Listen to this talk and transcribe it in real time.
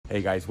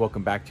Hey guys,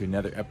 welcome back to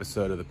another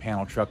episode of the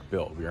Panel Truck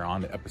Build. We are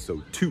on to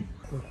episode 2.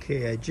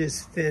 Okay, I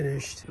just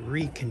finished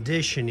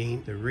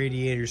reconditioning the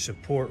radiator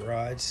support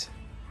rods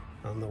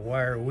on the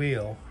wire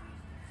wheel.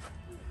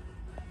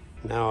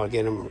 Now I'll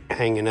get them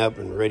hanging up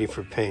and ready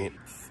for paint.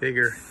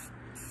 Figure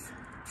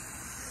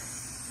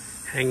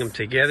hang them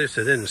together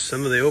so then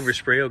some of the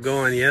overspray will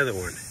go on the other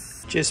one.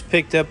 Just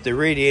picked up the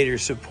radiator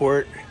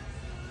support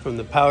from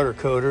the powder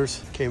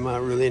coaters. Came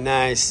out really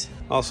nice.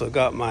 Also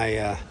got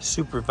my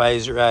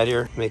supervisor out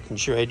here, making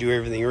sure I do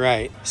everything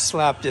right.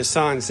 Slap this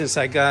on since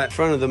I got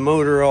front of the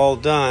motor all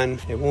done.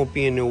 It won't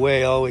be in the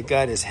way. All we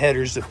got is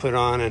headers to put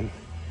on, and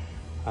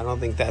I don't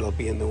think that'll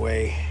be in the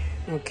way.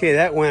 Okay,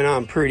 that went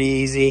on pretty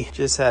easy.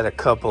 Just had a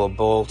couple of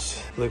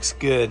bolts. Looks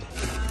good.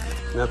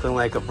 Nothing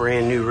like a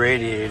brand new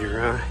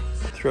radiator, huh?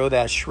 Throw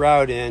that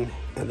shroud in,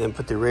 and then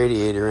put the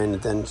radiator in,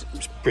 and then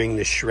bring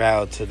the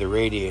shroud to the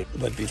radiator.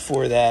 But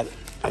before that,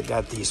 I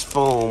got these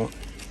foam.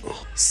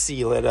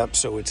 Seal it up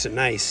so it's a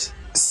nice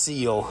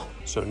seal,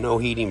 so no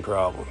heating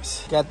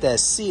problems. Got that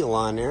seal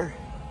on there.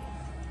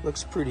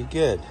 Looks pretty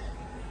good.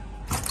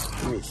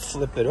 Let me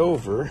flip it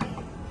over.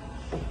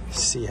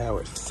 See how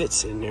it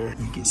fits in there.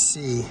 You can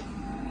see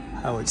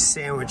how it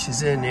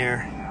sandwiches in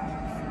there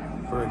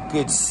for a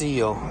good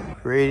seal.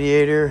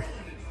 Radiator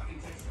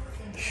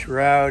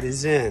shroud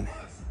is in.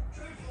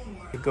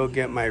 I go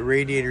get my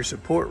radiator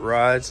support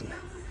rods.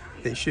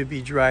 They should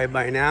be dry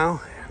by now.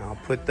 I'll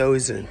put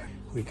those in.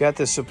 We got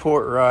the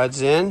support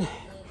rods in,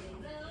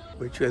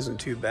 which wasn't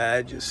too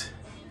bad. Just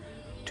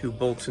 2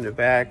 bolts in the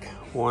back,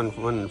 one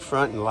in the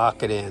front, and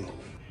lock it in.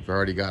 We've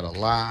already got a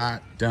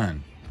lot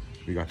done.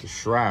 We got the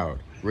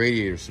shroud,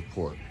 radiator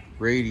support,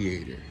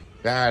 radiator,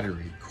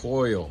 battery,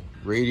 coil,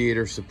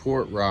 radiator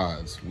support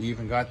rods. We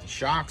even got the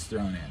shocks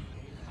thrown in.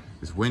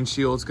 This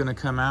windshield's gonna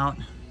come out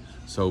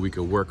so we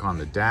could work on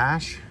the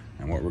dash.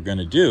 And what we're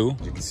gonna do,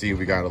 you can see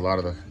we got a lot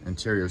of the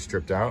interior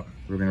stripped out.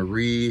 We're gonna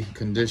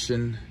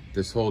recondition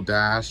this whole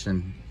dash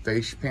and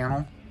face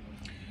panel.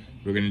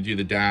 We're gonna do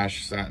the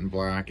dash satin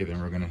black, and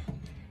then we're gonna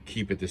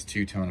keep it this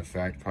 2-tone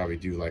effect, probably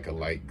do like a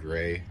light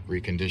gray.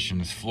 Recondition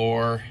this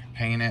floor,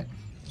 paint it.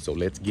 So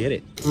let's get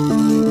it.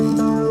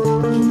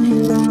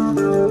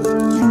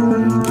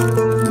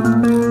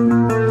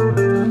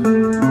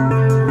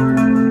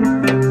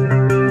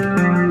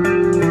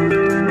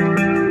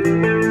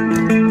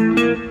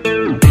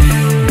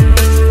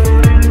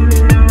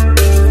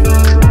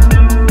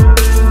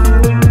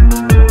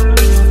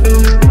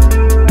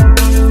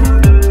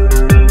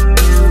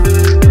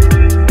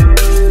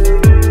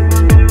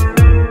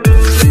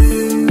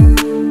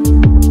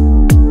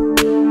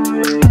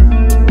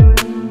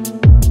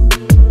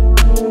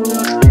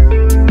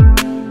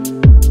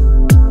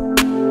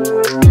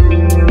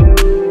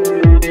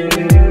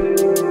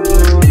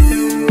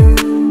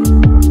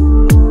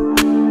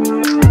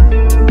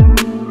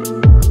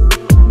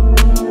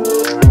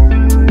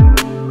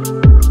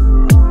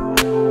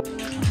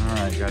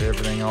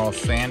 All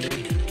sanded,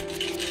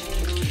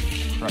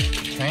 brush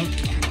the paint,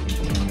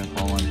 clean it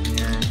all in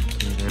here,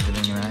 get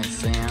everything in nice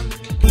sand.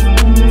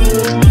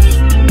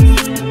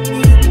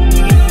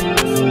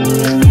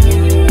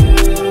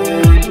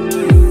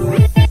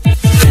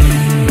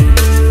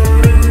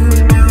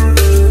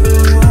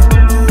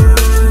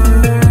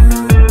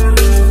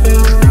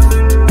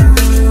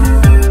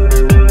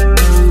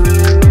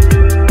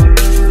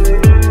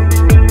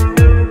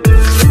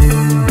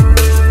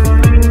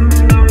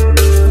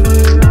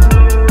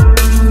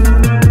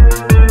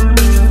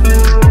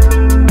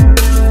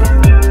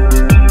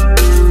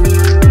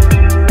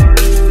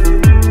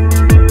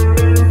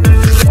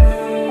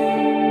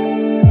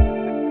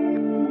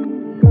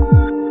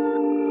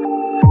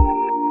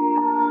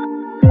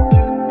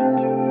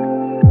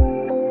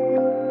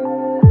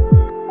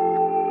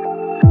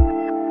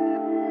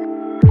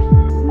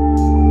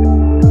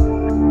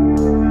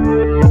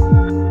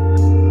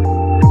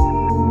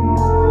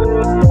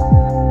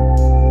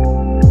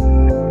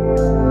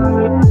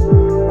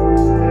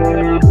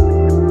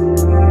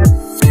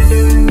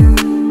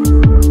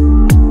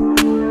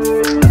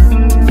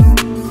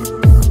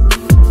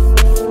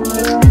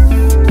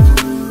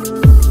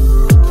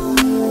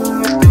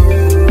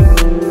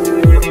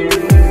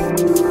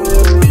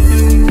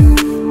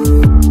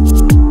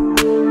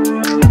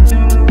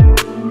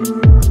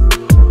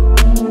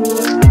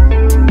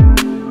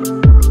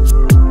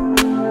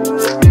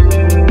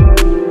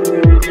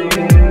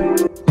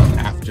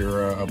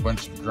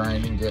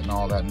 Grinding, getting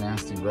all that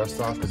nasty rust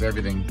off, because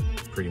everything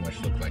pretty much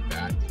looked like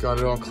that. Got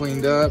it all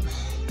cleaned up,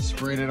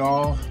 sprayed it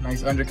all,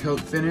 nice undercoat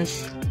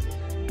finish.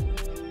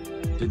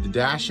 Did the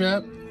dash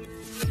up,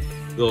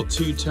 little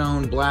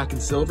 2-tone black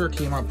and silver,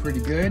 came out pretty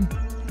good.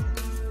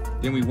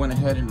 Then we went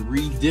ahead and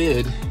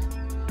redid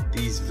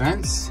these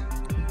vents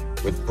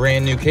with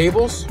brand new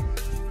cables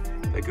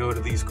that go to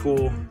these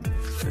cool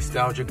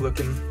nostalgic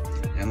looking,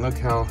 and look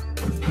how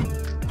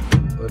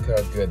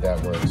good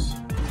that works.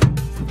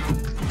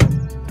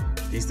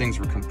 These things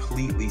were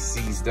completely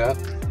seized up.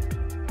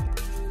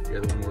 The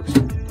other one works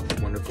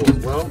wonderful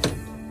as well.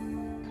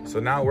 So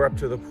now we're up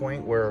to the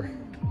point where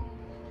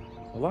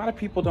A lot of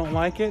people don't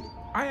like it.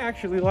 I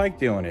actually like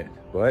doing it,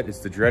 but it's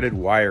the dreaded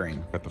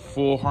wiring. Got the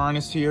full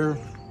harness here.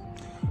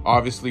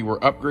 Obviously, we're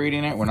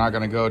upgrading it. We're not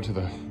gonna go to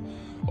the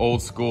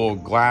old school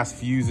glass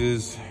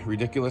fuses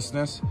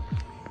ridiculousness.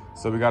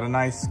 So we got a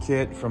nice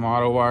kit from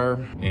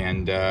AutoWire,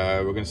 and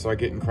we're gonna start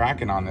getting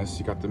cracking on this.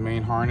 You got the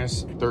main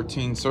harness,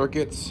 13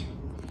 circuits.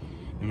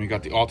 Then we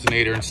got the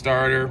alternator and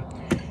starter.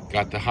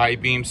 Got the high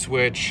beam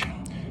switch.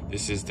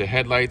 This is the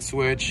headlight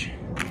switch.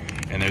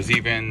 And there's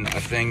even a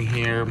thing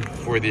here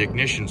for the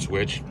ignition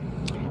switch.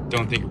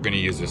 Don't think we're gonna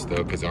use this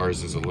though, because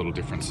ours is a little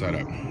different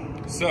setup.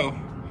 So,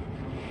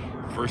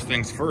 first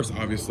things first,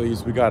 obviously,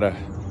 is we gotta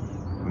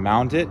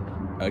mount it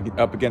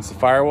up against the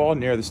firewall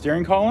near the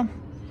steering column,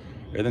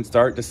 and then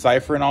start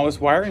deciphering all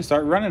this wire and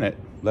start running it.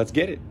 Let's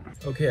get it.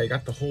 Okay, I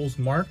got the holes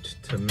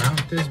marked to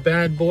mount this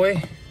bad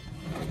boy.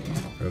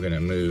 We're gonna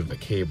move the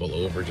cable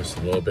over just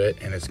a little bit,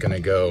 and it's gonna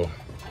go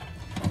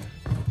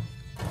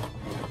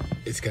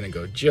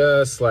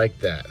just like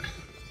that.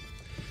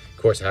 Of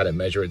course, I had to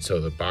measure it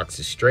so the box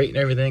is straight and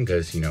everything,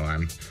 because, you know,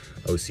 I'm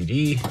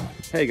OCD.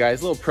 Hey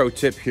guys, little pro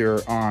tip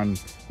here on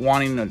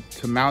wanting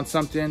to mount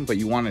something, but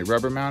you want it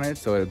rubber mounted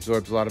so it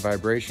absorbs a lot of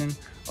vibration.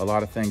 A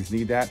lot of things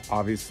need that.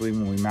 Obviously,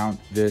 when we mount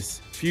this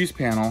fuse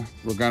panel,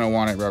 we're gonna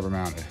want it rubber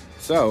mounted.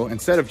 So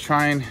instead of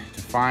trying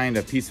to find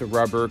a piece of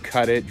rubber,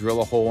 cut it,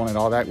 drill a hole in it,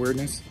 all that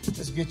weirdness,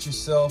 just get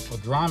yourself a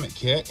grommet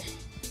kit.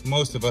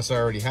 Most of us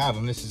already have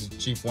them. This is a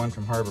cheap one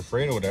from Harbor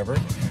Freight or whatever.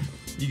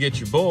 You get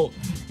your bolt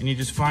and you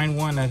just find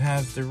one that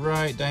has the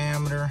right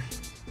diameter,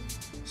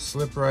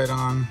 slip right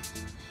on,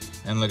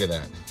 and look at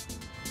that.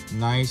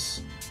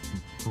 Nice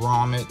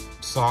grommet,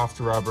 soft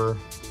rubber.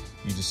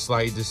 You just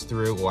slide this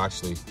through. Well,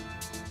 actually,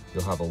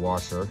 you'll have a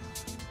washer.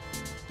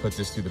 Put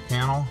this through the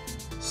panel,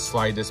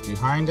 slide this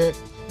behind it,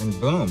 and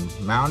boom,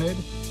 mounted,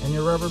 and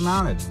you're rubber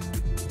mounted.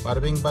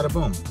 Bada bing, bada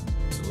boom.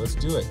 So let's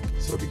do it.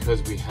 So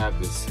because we have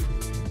this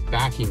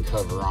backing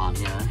cover on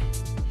here,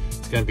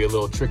 it's gonna be a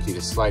little tricky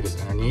to slide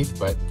this underneath,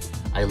 but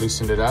I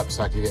loosened it up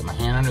so I could get my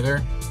hand under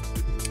there.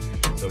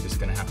 So just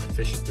gonna have to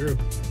fish it through.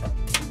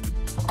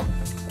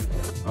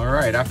 All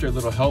right, after a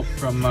little help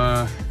from,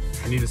 I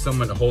needed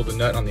someone to hold the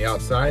nut on the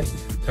outside,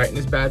 tighten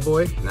this bad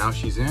boy. Now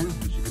she's in,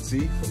 as you can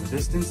see from a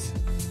distance.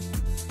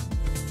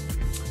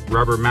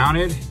 Rubber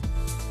mounted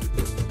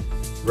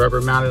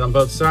on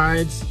both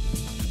sides,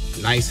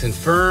 nice and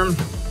firm.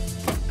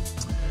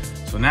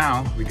 So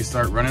now we can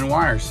start running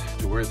wires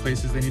to where the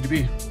places they need to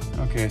be.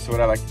 Okay, so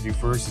what I like to do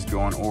first is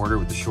go in order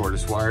with the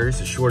shortest wires.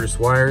 The shortest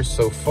wires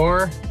so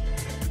far,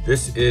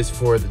 this is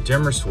for the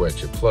dimmer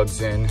switch. It plugs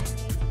in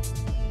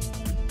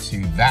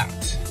to that.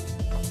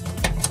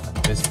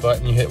 This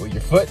button you hit with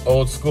your foot,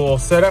 old school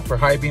setup for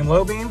high beam,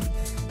 low beam.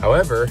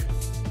 However,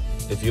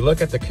 if you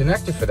look at the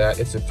connector for that,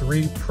 it's a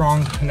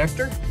 3-prong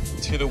connector.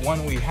 To the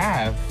one we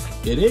have,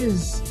 it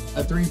is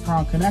a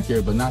 3-prong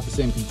connector, but not the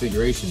same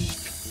configuration.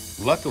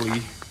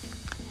 Luckily,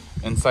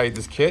 inside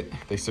this kit,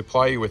 they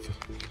supply you with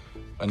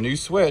a new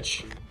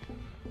switch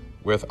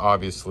with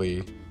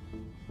obviously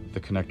the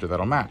connector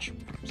that'll match.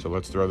 So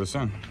let's throw this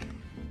in.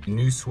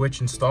 New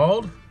switch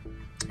installed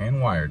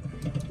and wired.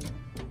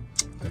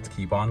 Let's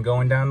keep on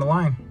going down the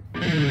line.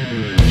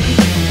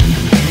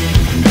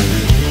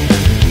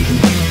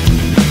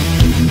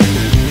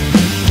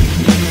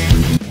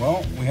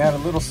 Well, we had a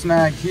little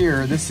snag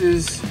here. This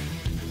is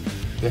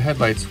the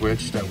headlight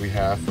switch that we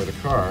have for the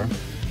car,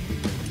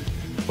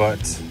 but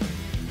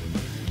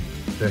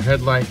the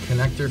headlight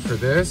connector for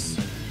this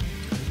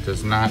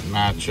does not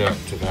match up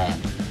to that.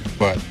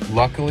 But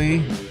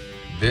luckily,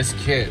 this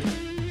kit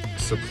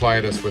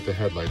supplied us with the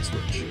headlight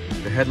switch.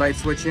 The headlight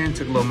switch in,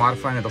 took a little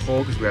modifying of the hole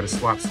because we had to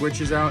swap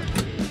switches out,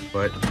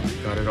 but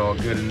got it all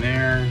good in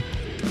there.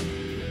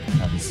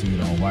 Have you see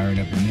it all wired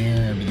up in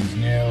there, everything's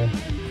new.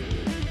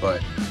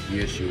 But the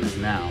issue is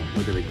now,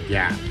 look at the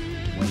gap.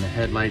 When the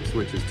headlight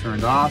switch is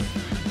turned off,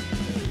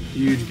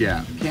 huge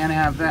gap. Can't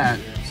have that,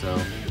 so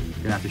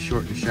you're gonna have to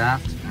shorten the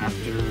shaft.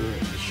 After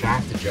the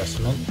shaft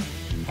adjustment,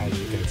 as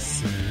you can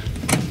see,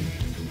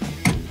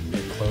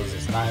 it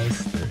closes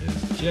nice. There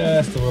is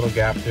just a little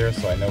gap there,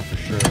 so I know for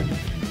sure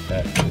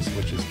that the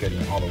switch is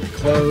getting all the way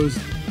closed.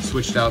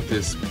 Switched out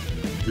this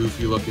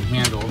goofy looking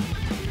handle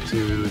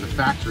to the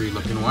factory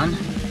looking one,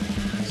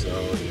 so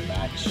they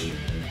match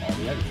all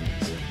the other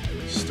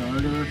things.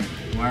 Starter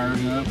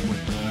wired up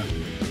with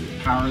the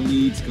power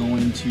leads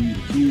going to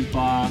the fuse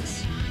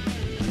box.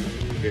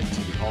 Get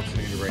to the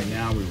alternator right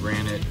now. We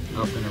ran it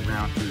up and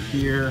around through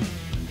here.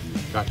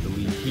 Got the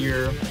lead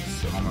here,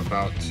 so I'm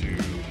about to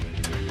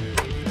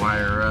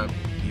wire up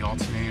the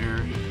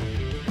alternator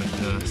with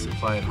the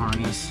supplied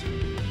harness.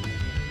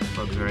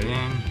 Plugs right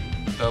in.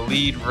 The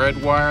lead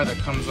red wire that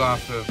comes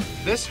off of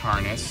this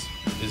harness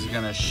is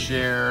gonna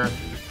share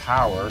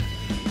power.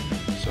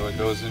 So it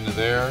goes into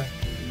there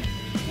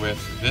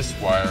with this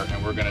wire,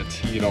 and we're gonna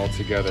tee it all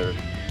together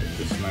with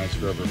this nice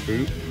rubber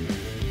boot.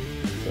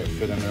 So it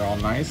fit in there all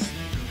nice.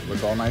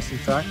 Look all nice and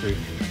factory.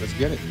 Let's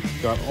get it.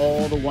 Got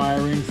all the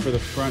wiring for the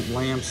front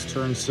lamps,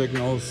 turn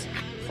signals,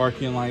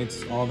 parking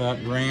lights, all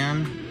that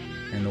ran.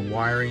 And the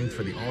wiring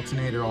for the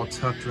alternator all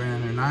tucked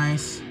in there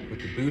nice. Put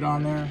the boot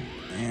on there.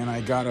 And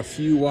I got a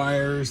few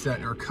wires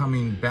that are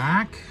coming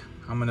back.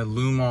 I'm gonna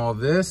loom all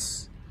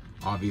this,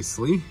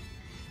 obviously.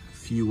 A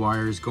few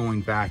wires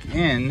going back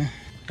in.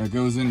 That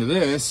goes into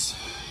this.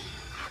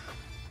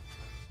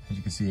 As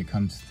you can see, it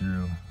comes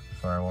through the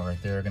firewall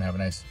right there. Gonna have a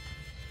nice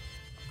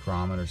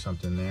grommet or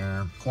something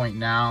there. Point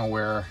now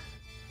where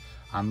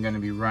I'm gonna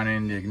be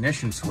running the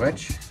ignition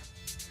switch.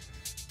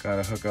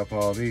 Gotta hook up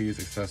all these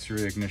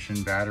accessory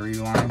ignition battery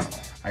lines.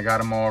 I got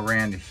them all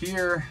ran to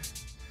here,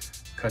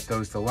 cut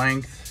those to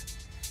length,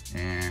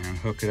 and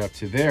hook it up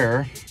to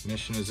there.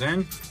 Ignition is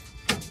in,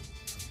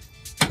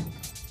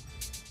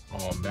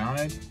 all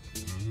mounted,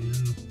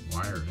 and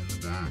wired in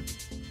the back,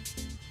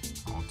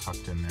 all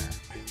tucked in there.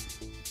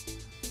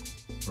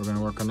 We're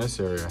gonna work on this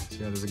area. See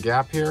how there's a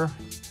gap here?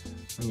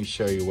 Let me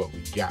show you what we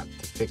got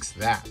to fix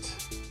that.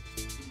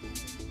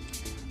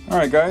 All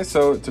right, guys,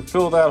 so to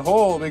fill that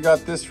hole, we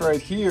got this right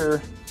here,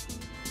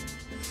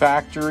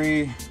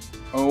 factory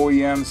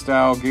OEM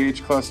style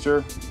gauge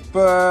cluster,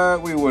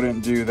 but we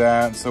wouldn't do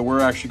that. So we're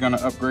actually gonna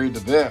upgrade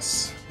to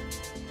this.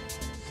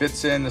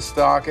 Fits in the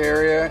stock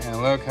area,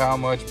 and look how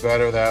much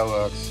better that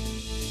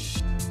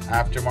looks.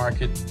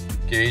 Aftermarket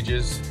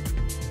gauges,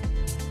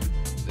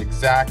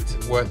 exact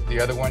what the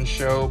other ones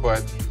show,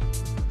 but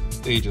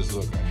they just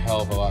look a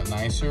hell of a lot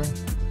nicer.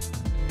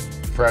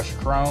 Fresh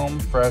chrome,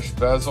 fresh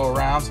bezel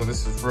around, so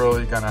this is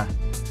really gonna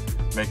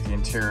make the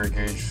interior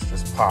gauge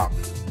just pop.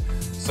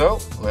 So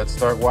let's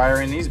start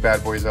wiring these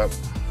bad boys up.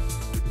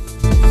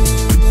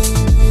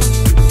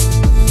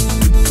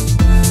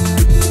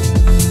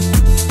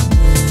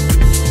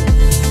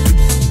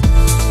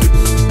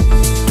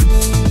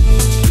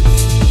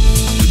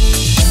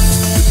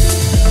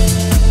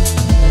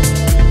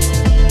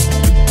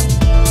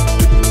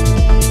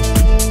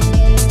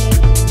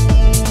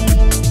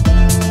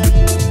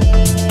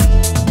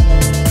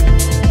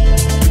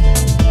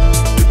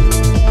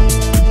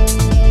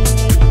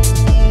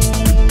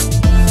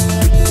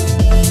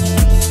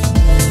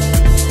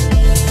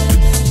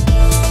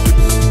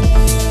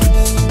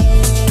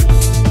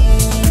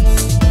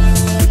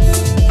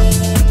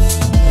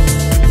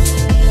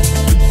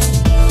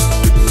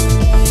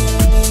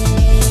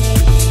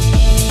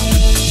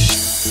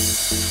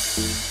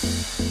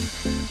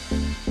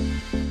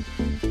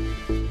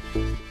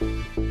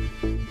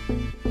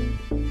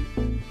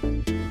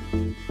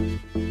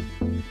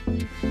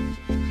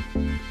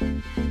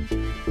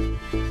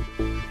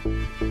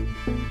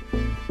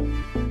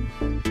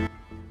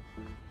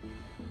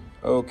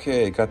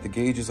 Okay, got the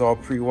gauges all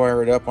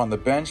pre-wired up on the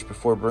bench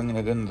before bringing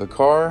it into the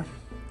car.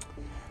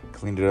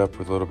 Cleaned it up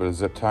with a little bit of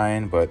zip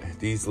tying, but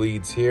these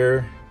leads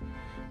here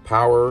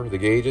power the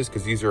gauges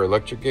because these are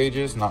electric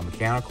gauges, not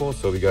mechanical.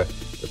 So we got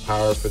the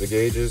power for the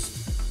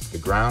gauges, the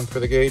ground for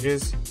the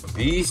gauges.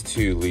 These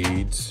two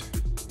leads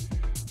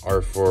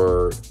are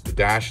for the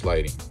dash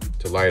lighting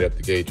to light up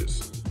the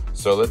gauges.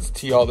 So let's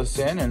tee all this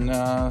in and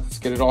let's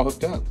get it all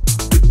hooked up.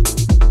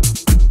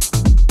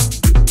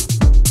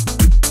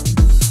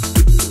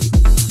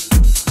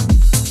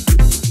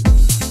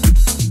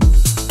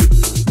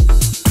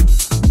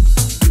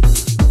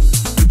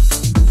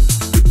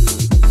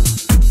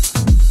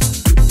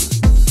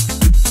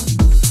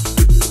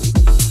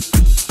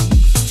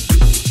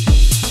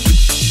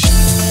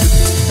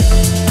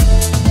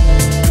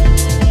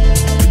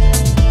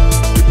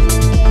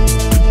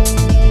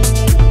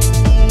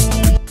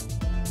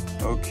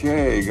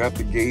 Okay, got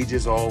the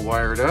gauges all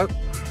wired up.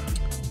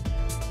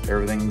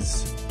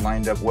 Everything's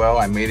lined up well.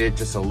 I made it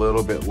just a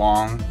little bit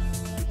long.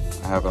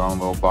 I have it on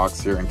a little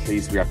box here in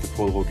case we have to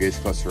pull the whole gauge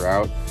cluster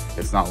out.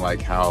 It's not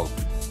like how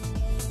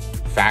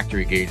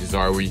factory gauges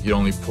are where you can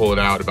only pull it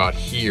out about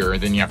here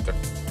and then you have to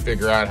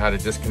figure out how to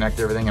disconnect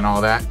everything and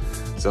all that.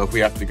 So if we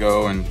have to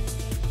go and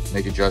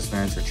make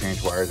adjustments or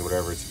change wires or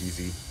whatever, it's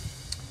easy.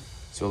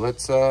 So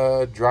let's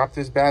drop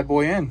this bad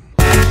boy in.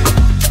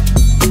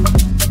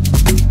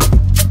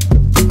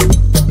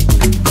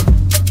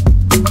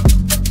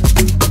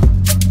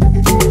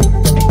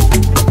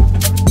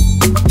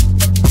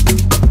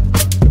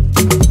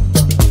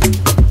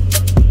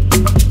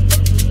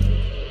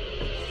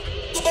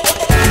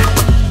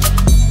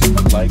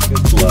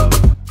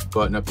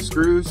 Button up the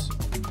screws,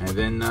 and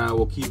then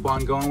we'll keep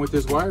on going with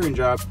this wiring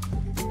job.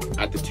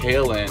 At the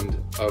tail end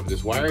of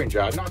this wiring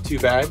job, not too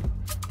bad.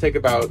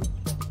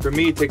 For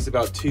me, it takes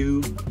about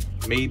 2,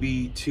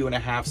 maybe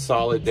 2.5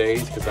 solid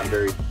days because I'm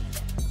very,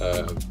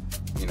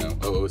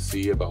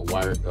 OOC about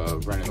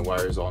running the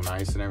wires all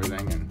nice and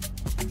everything, and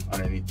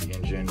underneath the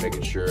engine,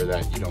 making sure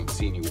that you don't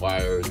see any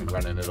wires and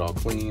running it all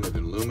clean and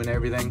then looming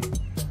everything.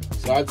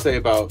 So I'd say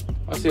about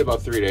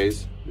 3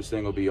 days, this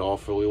thing will be all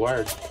fully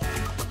wired.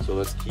 So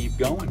let's keep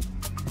going.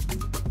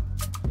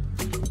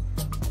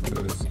 Look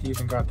at this,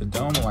 even got the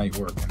dome light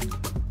working.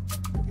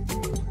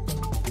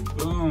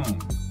 Boom.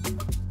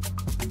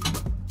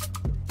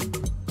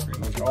 Pretty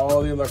much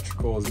all the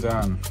electrical is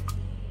done.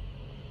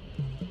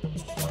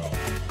 Well,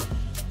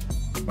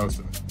 most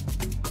of it.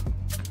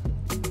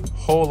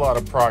 Whole lot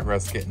of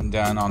progress getting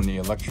done on the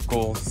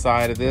electrical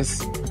side of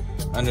this.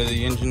 Under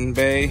the engine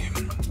bay,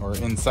 or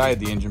inside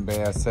the engine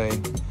bay, I say.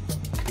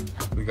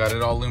 We got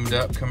it all loomed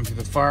up, coming through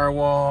the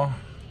firewall,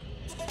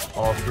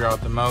 all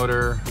throughout the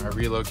motor. I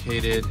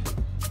relocated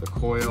the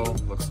coil,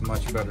 looks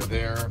much better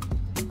there.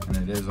 And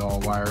it is all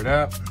wired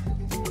up.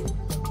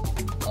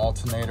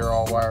 Alternator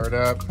all wired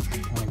up.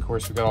 And of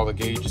course we got all the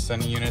gauge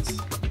sending units,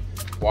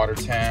 water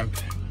temp,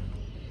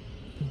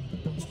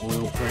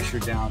 oil pressure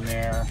down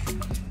there.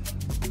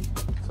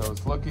 So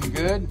it's looking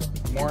good,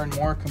 more and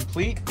more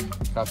complete.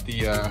 Got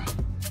the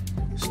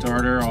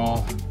starter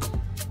all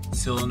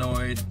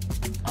solenoid,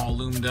 all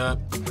loomed up,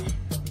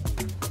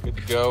 good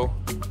to go.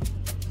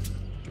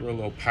 Throw a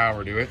little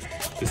power to it.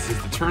 This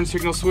is the turn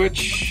signal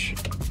switch.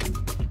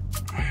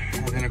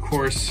 And then of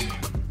course,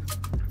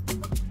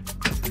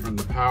 turn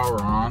the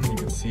power on. You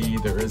can see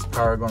there is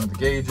power going to the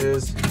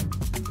gauges.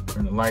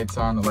 Turn the lights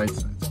on. The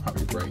lights, it's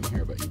probably bright in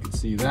here, but you can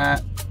see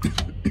that.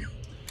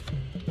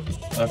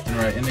 Left and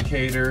right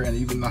indicator, and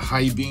even the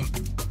high beam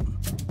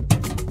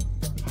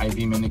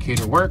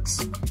indicator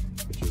works,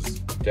 which is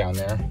down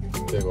there,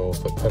 big old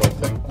foot pedal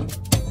thing.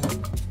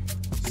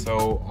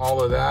 So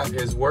all of that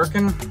is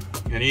working,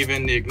 and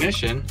even the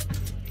ignition,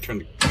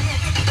 the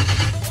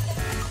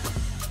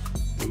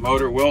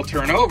motor will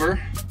turn over,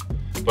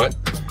 but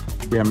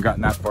we haven't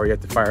gotten that far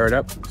yet to fire it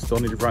up. Still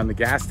need to run the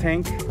gas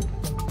tank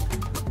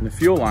and the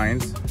fuel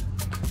lines,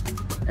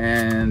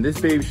 and this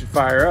baby should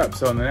fire up.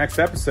 So in the next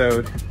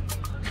episode,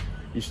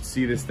 you should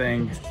see this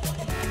thing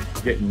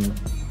getting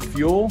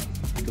fuel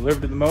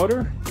delivered to the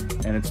motor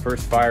and its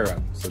first fire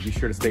up. So be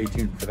sure to stay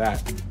tuned for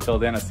that. Till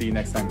then, I'll see you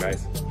next time,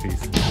 guys.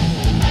 Peace.